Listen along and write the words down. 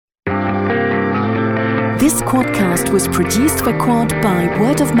This Quadcast was produced for Quad by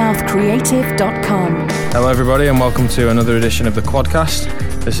wordofmouthcreative.com. Hello everybody and welcome to another edition of the Quadcast.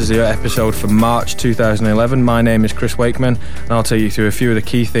 This is your episode for March 2011. My name is Chris Wakeman and I'll take you through a few of the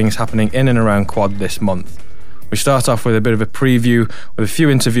key things happening in and around Quad this month. We start off with a bit of a preview with a few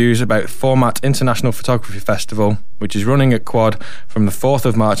interviews about Format International Photography Festival, which is running at Quad from the 4th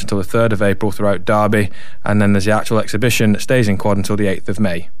of March until the 3rd of April throughout Derby, and then there's the actual exhibition that stays in Quad until the 8th of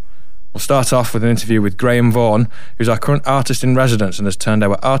May. We'll start off with an interview with Graham Vaughan, who's our current artist in residence and has turned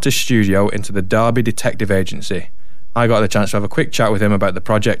our artist studio into the Derby Detective Agency. I got the chance to have a quick chat with him about the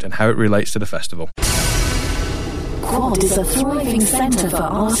project and how it relates to the festival. Quad is a thriving centre for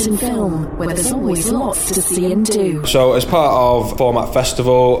art and film, where there's always lots to see and do. So as part of Format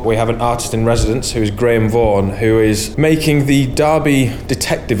Festival, we have an artist in residence who is Graham Vaughan, who is making the Derby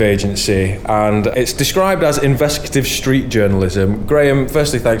Detective Agency, and it's described as investigative street journalism. Graham,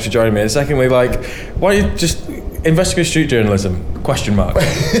 firstly, thanks for joining me, and secondly, why don't you just... Investigative street journalism, question mark. What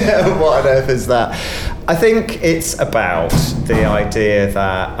on earth is that? I think it's about the idea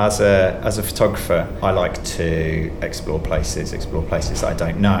that as a photographer, I like to explore places that I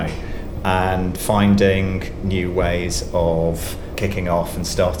don't know, and finding new ways of kicking off and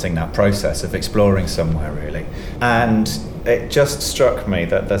starting that process of exploring somewhere, really. And it just struck me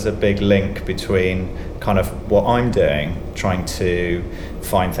that there's a big link between kind of what I'm doing, trying to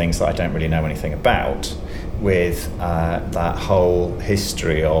find things that I don't really know anything about, with that whole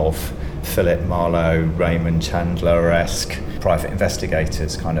history of Philip Marlowe, Raymond Chandler-esque private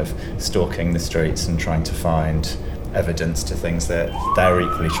investigators kind of stalking the streets and trying to find evidence to things that they're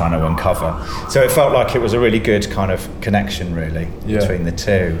equally trying to uncover. So it felt like it was a really good kind of connection, really, between the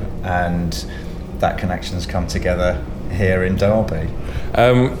two, and that connection has come together here in Derby.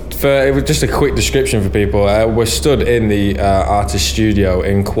 It was just a quick description for people. We're stood in the artist studio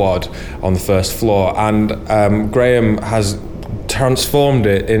in Quad on the first floor, and Graham has transformed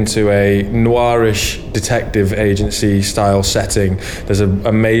it into a noirish detective agency style setting. There's an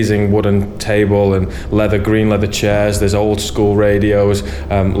amazing wooden table and green leather chairs. There's old school radios,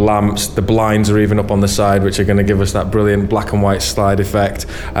 lamps. The blinds are even up on the side, which are going to give us that brilliant black and white slide effect.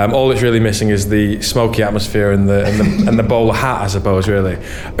 All it's really missing is the smoky atmosphere and the bowler hat, I suppose, really.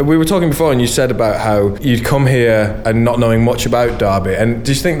 We were talking before and you said about how you'd come here and not knowing much about Derby, and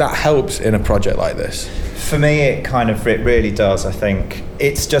do you think that helps in a project like this? For me, it really does. I think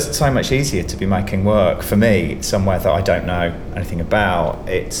it's just so much easier to be making work. For me, somewhere that I don't know anything about,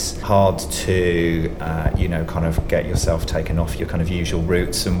 it's hard to, kind of get yourself taken off your kind of usual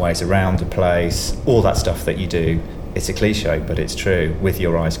routes and ways around a place. All that stuff that you do, it's a cliche, but it's true, with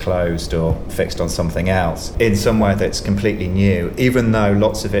your eyes closed or fixed on something else. In somewhere that's completely new, even though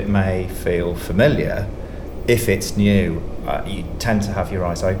lots of it may feel familiar, if it's new, you tend to have your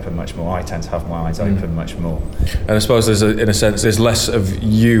eyes open much more. I tend to have my eyes open much more. And I suppose there's less of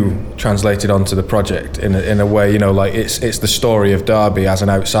you translated onto the project in a way, it's the story of Derby as an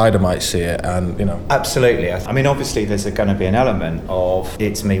outsider might see it, and Absolutely. I mean, obviously there's going to be an element of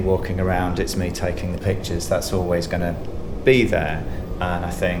it's me walking around, it's me taking the pictures. That's always going to be there, and I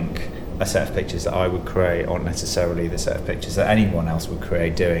think a set of pictures that I would create aren't necessarily the set of pictures that anyone else would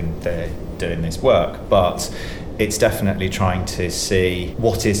create doing this work, but it's definitely trying to see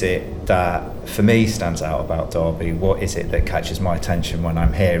what is it that for me stands out about Derby, what is it that catches my attention when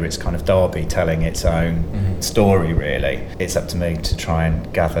I'm here. It's kind of Derby telling its own story, really. It's up to me to try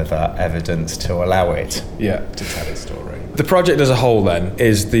and gather that evidence to allow it to tell its story. The project as a whole then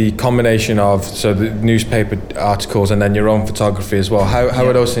is the combination of the newspaper articles and then your own photography as well. How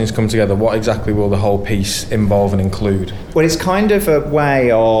are those things come together? What exactly will the whole piece involve and include? Well, it's kind of a way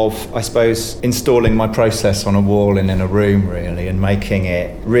of, I suppose, installing my process on a wall and in a room, really, and making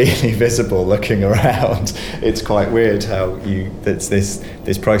it really visible looking around. It's quite weird how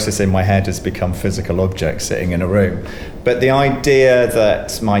this process in my head has become physical objects sitting in a room. But the idea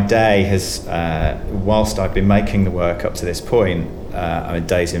that my day has, whilst I've been making the work up to this point,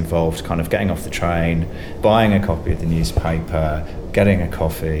 days involved kind of getting off the train, buying a copy of the newspaper, getting a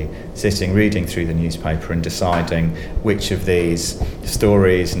coffee, sitting, reading through the newspaper and deciding which of these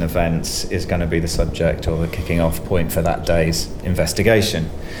stories and events is going to be the subject or the kicking off point for that day's investigation.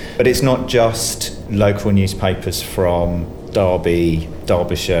 But it's not just local newspapers from Derby,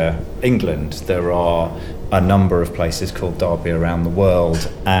 Derbyshire, England. There are a number of places called Derby around the world,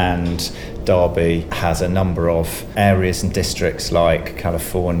 and Derby has a number of areas and districts like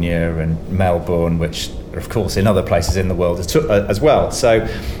California and Melbourne, which are of course in other places in the world as well. So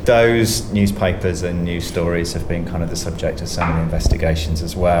those newspapers and news stories have been kind of the subject of so many investigations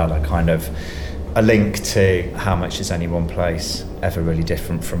as well. I kind of a link to how much is any one place ever really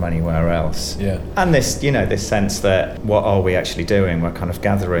different from anywhere else. Yeah. And this, you know, this sense that what are we actually doing? We're kind of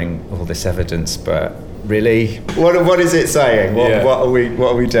gathering all this evidence, but really, what is it saying? What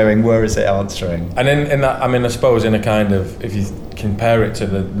are we doing? Where is it answering? And in that, I mean, I suppose in a kind of, if you compare it to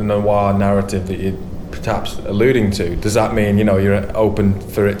the noir narrative that you're perhaps alluding to, does that mean, you know, you're open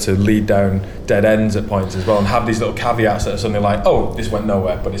for it to lead down dead ends at points as well, and have these little caveats that are suddenly like, oh, this went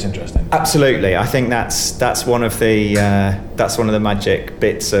nowhere, but it's interesting? Absolutely. I think that's one of the magic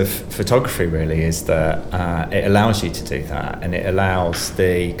bits of photography, really, is that it allows you to do that, and it allows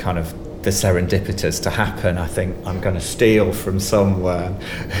the kind of the serendipitous to happen. I think I'm going to steal from someone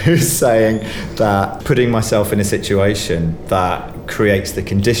who's saying that putting myself in a situation that creates the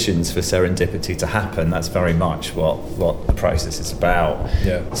conditions for serendipity to happen, that's very much what the process is about.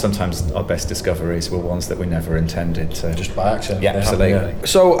 Yeah. Sometimes our best discoveries were ones that we never intended to. Just by accident. Yeah, absolutely. Happen, yeah.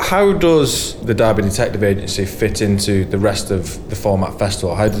 So how does the Derby Detective Agency fit into the rest of the Format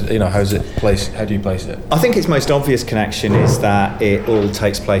Festival? How do you place it? I think its most obvious connection is that it all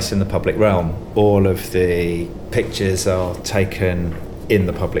takes place in the public realm. All of the pictures are taken in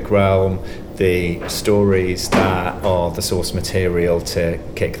the public realm. The stories that are the source material to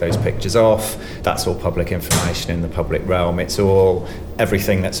kick those pictures off, that's all public information in the public realm. It's all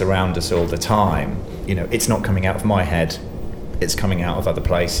everything that's around us all the time. You know, it's not coming out of my head, it's coming out of other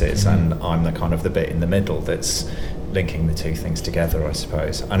places, and I'm the kind of the bit in the middle that's linking the two things together, I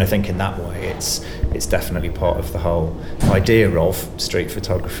suppose. And I think in that way it's definitely part of the whole idea of street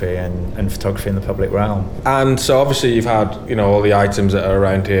photography and photography in the public realm. And so obviously you've had, you know, all the items that are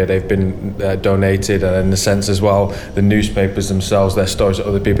around here, they've been donated, and in a sense as well, the newspapers themselves, their stories that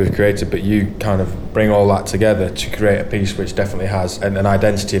other people have created, but you kind of bring all that together to create a piece which definitely has an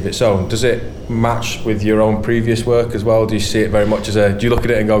identity of its own. Does it match with your own previous work as well? Do you see it very much as do you look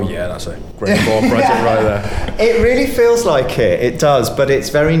at it and go, yeah, that's a great form project right there? It really feels like it does, but it's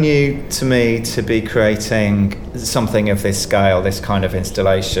very new to me to be creating something of this scale, this kind of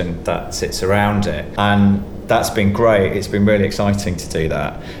installation that sits around it, and that's been great. It's been really exciting to do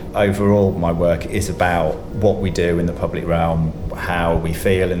that. Overall, my work is about what we do in the public realm, how we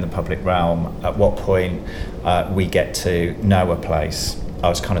feel in the public realm, at what point we get to know a place. I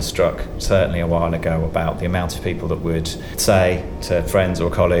was kind of struck, certainly a while ago, about the amount of people that would say to friends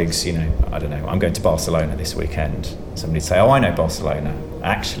or colleagues, you know, I don't know, I'm going to Barcelona this weekend. Somebody'd say, oh, I know Barcelona.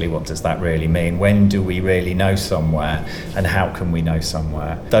 Actually, what does that really mean? When do we really know somewhere? And how can we know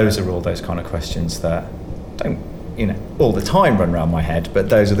somewhere? Those are all those kind of questions that don't, you know, all the time run around my head, but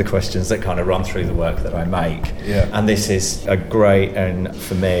those are the questions that kind of run through the work that I make. Yeah. And this is a great and,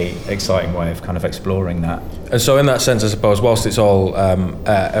 for me, exciting way of kind of exploring that. And so in that sense, I suppose, whilst it's all,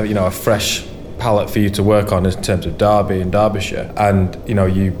 you know, a fresh palette for you to work on in terms of Derby and Derbyshire, and, you know,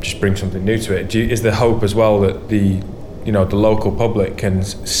 you just bring something new to it, is there hope as well that the local public can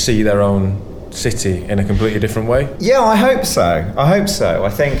see their own city in a completely different way? Yeah, I hope so. I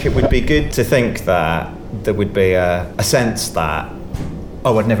think it would be good to think that there would be a sense that,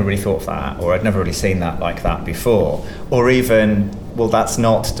 oh, I'd never really thought of that, or I'd never really seen that like that before, or even, well, that's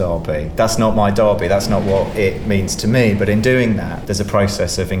not Derby, that's not my Derby, that's not what it means to me. But in doing that, there's a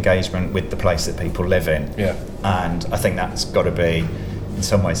process of engagement with the place that people live in. Yeah. And I think that's got to be, in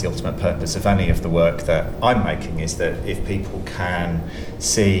some ways, the ultimate purpose of any of the work that I'm making, is that if people can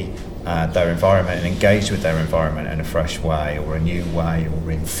see their environment and engage with their environment in a fresh way or a new way, or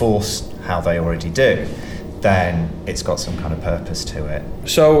reinforce how they already do, then it's got some kind of purpose to it.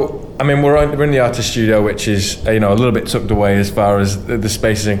 So, I mean, we're in the artist studio, which is, you know, a little bit tucked away as far as the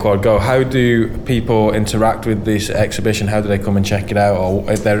spaces in Quad go. How do people interact with this exhibition? How do they come and check it out, or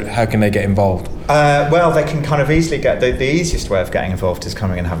how can they get involved? Well, they can kind of easily get, the easiest way of getting involved is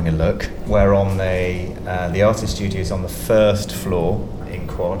coming and having a look. We're on the artist studio is on the first floor in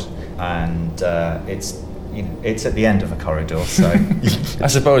Quad, and it's at the end of a corridor, so I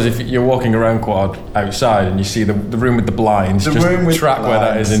suppose if you're walking around Quad outside and you see the room with the blinds, just track where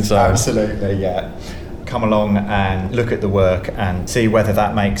that is inside. Absolutely, yeah. Come along and look at the work and see whether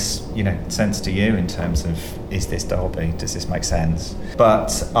that makes, you know, sense to you in terms of, is this Derby? Does this make sense?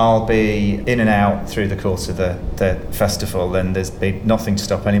 But I'll be in and out through the course of the festival, and there's been nothing to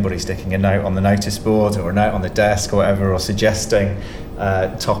stop anybody sticking a note on the notice board or a note on the desk or whatever, or suggesting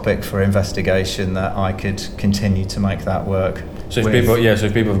topic for investigation that I could continue to make that work. So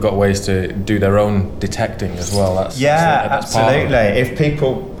if people have got ways to do their own detecting as well, that's absolutely. If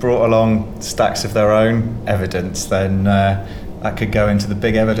people brought along stacks of their own evidence, then that could go into the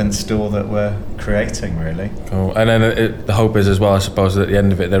big evidence store that we're creating, really. Cool. And then the hope is as well, I suppose, that at the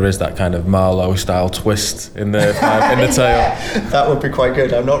end of it there is that kind of Marlowe style twist in the tale. That would be quite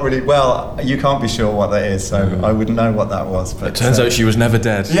good. I'm not really, well, you can't be sure what that is, so I wouldn't know what that was. But it turns out she was never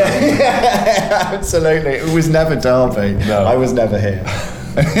dead. Yeah, absolutely. It was never Derby. No. I was never here.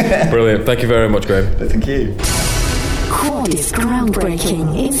 Brilliant. Thank you very much, Graham. Thank you. Quad is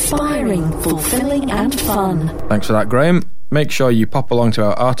groundbreaking, inspiring, fulfilling and fun. Thanks for that, Graham. Make sure you pop along to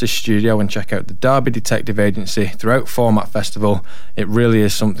our artist studio and check out the Derby Detective Agency throughout Format Festival. It really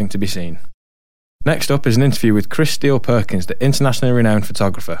is something to be seen. Next up is an interview with Chris Steele-Perkins, the internationally renowned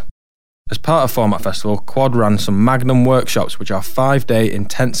photographer. As part of Format Festival, Quad ran some Magnum workshops, which are 5-day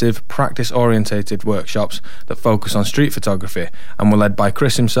intensive, practice-orientated workshops that focus on street photography and were led by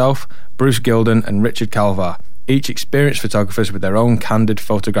Chris himself, Bruce Gilden and Richard Calvar, each experienced photographers with their own candid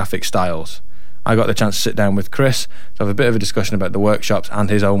photographic styles. I got the chance to sit down with Chris to have a bit of a discussion about the workshops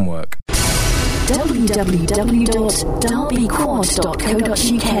and his own work.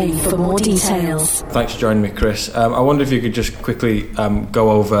 www.derbyquad.co.uk for more details. Thanks for joining me, Chris. I wonder if you could just quickly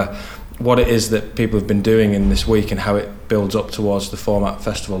go over what it is that people have been doing in this week and how it builds up towards the Format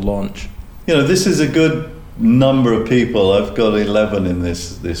Festival launch. You know, this is a good number of people. I've got 11 in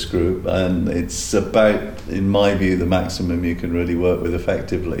this group, and it's about, in my view, the maximum you can really work with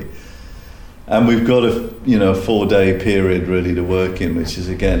effectively. And we've got a 4-day period really to work in, which is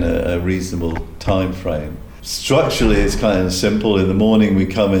again a reasonable time frame. Structurally, it's kind of simple. In the morning, we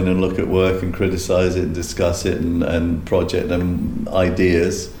come in and look at work and criticise it and discuss it and project and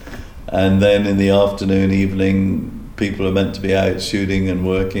ideas. And then in the afternoon, evening, people are meant to be out shooting and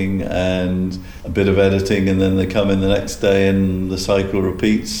working and a bit of editing, and then they come in the next day and the cycle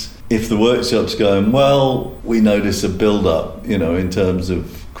repeats. If the workshop's going well, we notice a build-up, in terms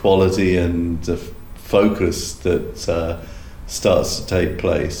of quality and the focus that starts to take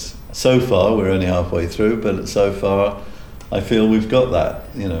place. So far, we're only halfway through, but so far, I feel we've got that,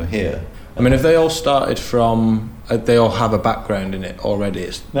 here. I mean, if they all started from, they all have a background in it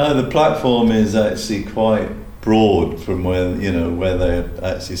already. No, the platform is actually quite broad from where they're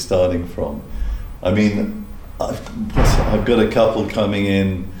actually starting from. I mean, I've got a couple coming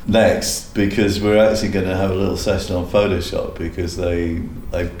in next because we're actually going to have a little session on Photoshop because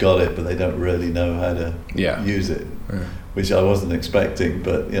they've got it but they don't really know how to use it, which I wasn't expecting,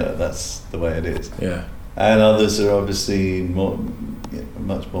 but that's the way it is. Yeah. And others are obviously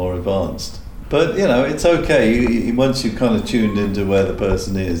much more advanced. But it's okay. Once you've kind of tuned into where the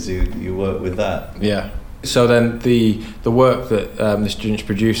person is, you work with that. Yeah. So then the work that the students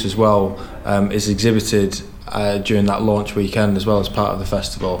produce as well is exhibited during that launch weekend as well as part of the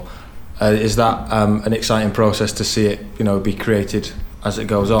festival. Is that an exciting process to see it, be created as it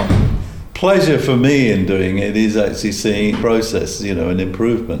goes on? Pleasure for me in doing it is actually seeing process, an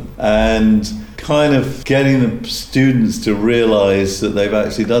improvement, and kind of getting the students to realise that they've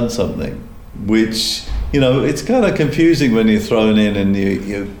actually done something, which it's kind of confusing when you're thrown in and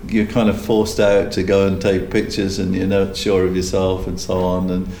you're kind of forced out to go and take pictures and you're not sure of yourself and so on.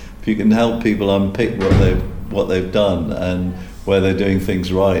 And if you can help people unpick what they've done and where they're doing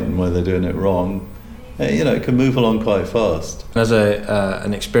things right and where they're doing it wrong, it can move along quite fast. As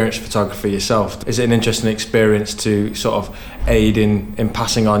an experienced photographer yourself, is it an interesting experience to sort of aid in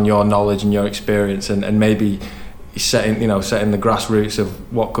passing on your knowledge and your experience and maybe setting the grassroots of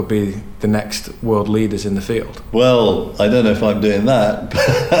what could be the next world leaders in the field? Well, I don't know if I'm doing that,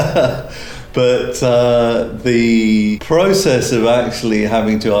 but the process of actually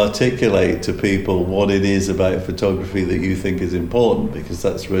having to articulate to people what it is about photography that you think is important, because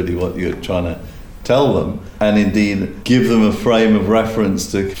that's really what you're trying to tell them, and indeed give them a frame of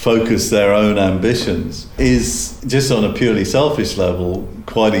reference to focus their own ambitions, is just on a purely selfish level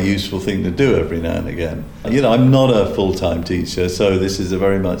quite a useful thing to do every now and again. I'm not a full-time teacher, so this is a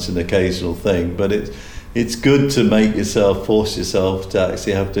very much an occasional thing, but it's good to force yourself to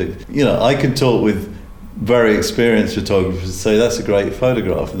actually have to, I can talk with very experienced photographers and say that's a great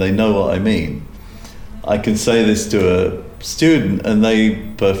photograph and they know what I mean. I can say this to a student and they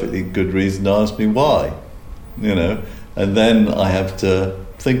perfectly good reason to ask me why, and then I have to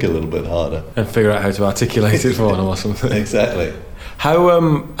think a little bit harder and figure out how to articulate it for them or something. Exactly. How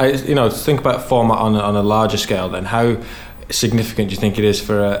to think about format on a larger scale, then how significant do you think it is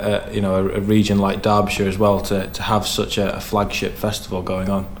for a region like Derbyshire as well to have such a flagship festival going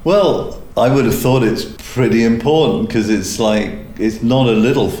on? Well, I would have thought it's pretty important because it's not a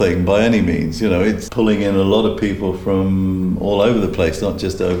little thing by any means. It's pulling in a lot of people from all over the place, not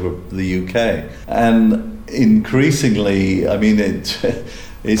just over the UK. And increasingly,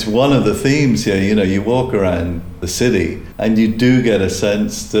 it's one of the themes here. You know, you walk around the city and you do get a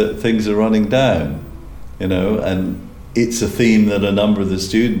sense that things are running down, you know, and it's a theme that a number of the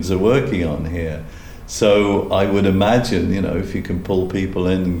students are working on here. So I would imagine, you know, if you can pull people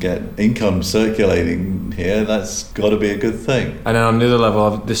in and get income circulating here, that's got to be a good thing. And then on the other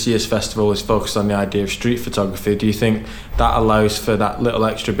level, this year's festival is focused on the idea of street photography. Do you think that allows for that little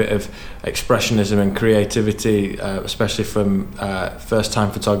extra bit of expressionism and creativity, especially from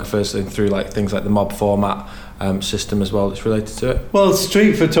first-time photographers and through like things like the mob format system as well that's related to it? Well,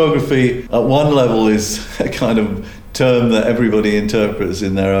 street photography at one level is a kind of term that everybody interprets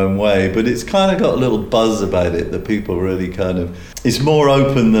in their own way, but it's kind of got a little buzz about it that people really kind of, it's more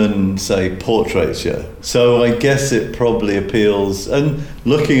open than, say, portraiture. So I guess it probably appeals, and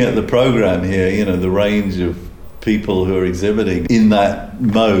looking at the program here, you know, the range of people who are exhibiting in that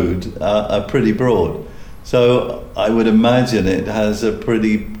mode are pretty broad. So I would imagine it has a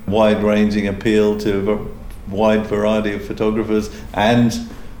pretty wide-ranging appeal to a wide variety of photographers and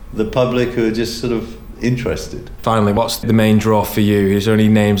the public who are just sort of interested. Finally, what's the main draw for you? Is there any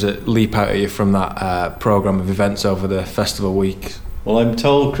names that leap out at you from that programme of events over the festival week? Well, I'm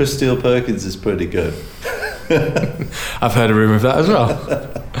told Chris Steele-Perkins is pretty good. I've heard a rumour of that as well.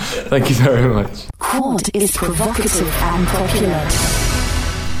 Thank you very much. Quad is provocative and popular.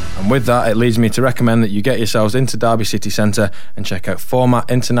 And with that, it leads me to recommend that you get yourselves into Derby City Centre and check out Format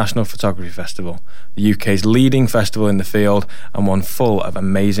International Photography Festival, the UK's leading festival in the field and one full of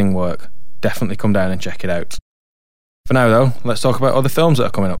amazing work. Definitely come down and check it out. For now though, let's talk about other films that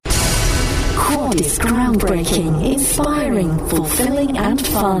are coming up. Quad is groundbreaking, inspiring, fulfilling and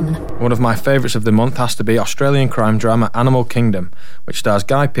fun. One of my favourites of the month has to be Australian crime drama Animal Kingdom, which stars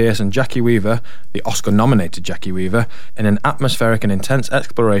Guy Pearce and Jackie Weaver, the Oscar-nominated Jackie Weaver, in an atmospheric and intense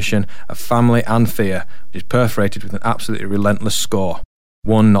exploration of family and fear, which is perforated with an absolutely relentless score.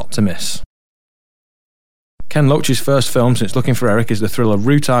 One not to miss. Ken Loach's first film since Looking for Eric is the thriller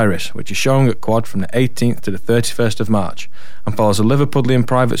Route Iris, which is showing at Quad from the 18th to the 31st of March, and follows a Liverpudlian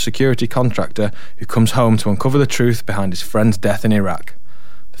private security contractor who comes home to uncover the truth behind his friend's death in Iraq.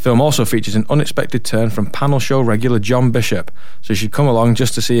 The film also features an unexpected turn from panel show regular John Bishop, so you should come along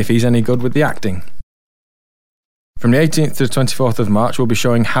just to see if he's any good with the acting. From the 18th to the 24th of March, we'll be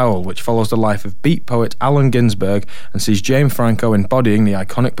showing Howl, which follows the life of beat poet Allen Ginsberg and sees James Franco embodying the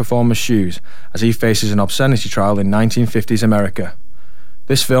iconic performer's shoes as he faces an obscenity trial in 1950s America.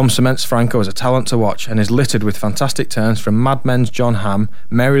 This film cements Franco as a talent to watch and is littered with fantastic turns from Mad Men's John Hamm,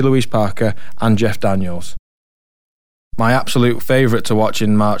 Mary Louise Parker and Jeff Daniels. My absolute favourite to watch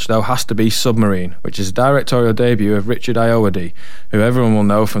in March, though, has to be Submarine, which is a directorial debut of Richard Ayoade, who everyone will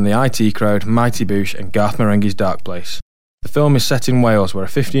know from the IT Crowd, Mighty Boosh and Garth Marenghi's Dark Place. The film is set in Wales, where a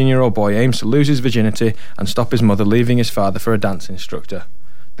 15-year-old boy aims to lose his virginity and stop his mother leaving his father for a dance instructor.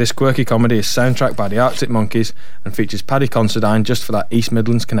 This quirky comedy is soundtracked by the Arctic Monkeys and features Paddy Considine just for that East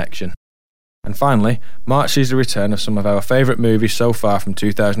Midlands connection. And finally, March sees the return of some of our favourite movies so far from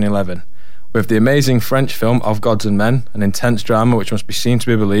 2011. With the amazing French film Of Gods and Men, an intense drama which must be seen to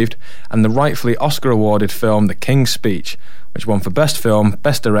be believed, and the rightfully Oscar-awarded film The King's Speech, which won for Best Film,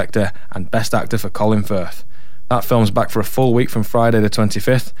 Best Director and Best Actor for Colin Firth. That film's back for a full week from Friday the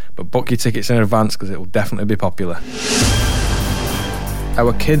 25th, but book your tickets in advance because it will definitely be popular.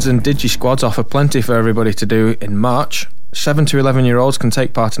 Our Kids and Digi Squads offer plenty for everybody to do in March. 7 to 11-year-olds can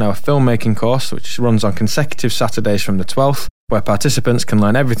take part in our filmmaking course, which runs on consecutive Saturdays from the 12th, where participants can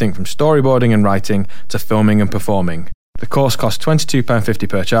learn everything from storyboarding and writing to filming and performing. The course costs £22.50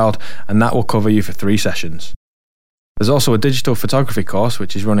 per child, and that will cover you for 3 sessions. There's also a digital photography course,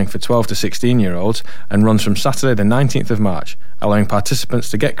 which is running for 12 to 16-year-olds and runs from Saturday the 19th of March, allowing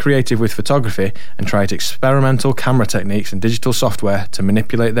participants to get creative with photography and try out experimental camera techniques and digital software to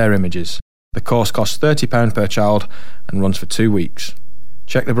manipulate their images. The course costs £30 per child and runs for 2 weeks.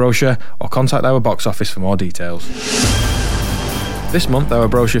 Check the brochure or contact our box office for more details. This month, our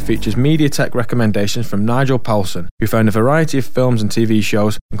brochure features media tech recommendations from Nigel Paulson, who found a variety of films and TV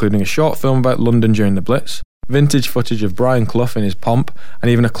shows, including a short film about London during the Blitz, vintage footage of Brian Clough in his pomp, and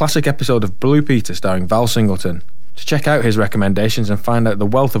even a classic episode of Blue Peter starring Val Singleton. To check out his recommendations and find out the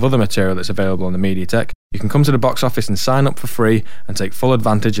wealth of other material that's available on the Mediatek, you can come to the box office and sign up for free and take full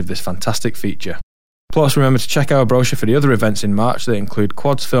advantage of this fantastic feature. Plus, remember to check our brochure for the other events in March that include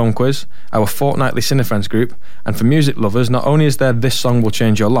Quad's Film Quiz, our fortnightly Cinefriends group, and for music lovers, not only is there This Song Will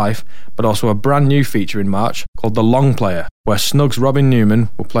Change Your Life, but also a brand new feature in March called The Long Player, where Snug's Robin Newman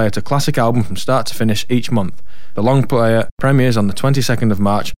will play out a classic album from start to finish each month. The Long Player premieres on the 22nd of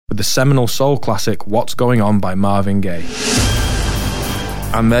March with the seminal soul classic What's Going On by Marvin Gaye.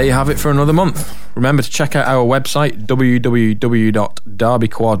 And there you have it for another month. Remember to check out our website,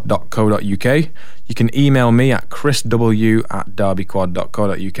 www.derbyquad.co.uk. You can email me at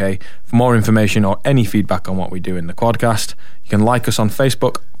chrisw@derbyquad.co.uk for more information or any feedback on what we do in the Quadcast. You can like us on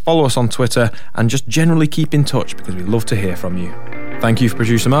Facebook, follow us on Twitter, and just generally keep in touch because we love to hear from you. Thank you for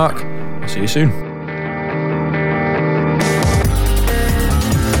producer Mark. I'll see you soon.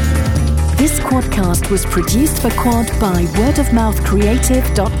 This Quadcast was produced for Quad by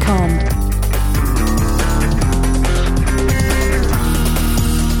wordofmouthcreative.com.